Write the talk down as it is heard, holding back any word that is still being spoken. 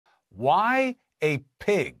Why a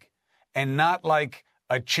pig and not like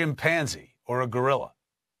a chimpanzee or a gorilla?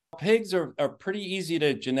 Pigs are pretty easy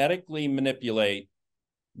to genetically manipulate.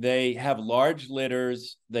 They have large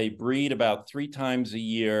litters. They breed about 3 times a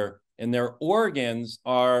year, and their organs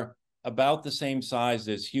are about the same size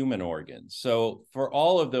as human organs. So for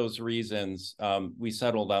all of those reasons, we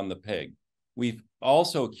settled on the pig. We've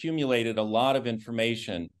also accumulated a lot of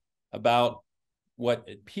information about what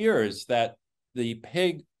appears that the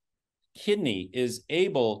pig kidney is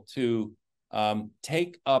able to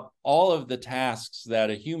take up all of the tasks that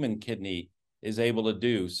a human kidney is able to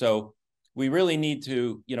do. So we really need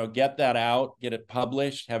to, get that out, get it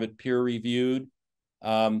published, have it peer reviewed.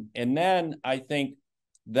 And then I think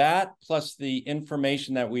that plus the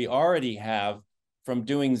information that we already have from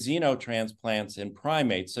doing xenotransplants in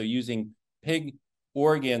primates, so using pig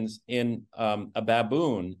organs in a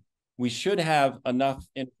baboon, we should have enough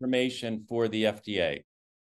information for the FDA.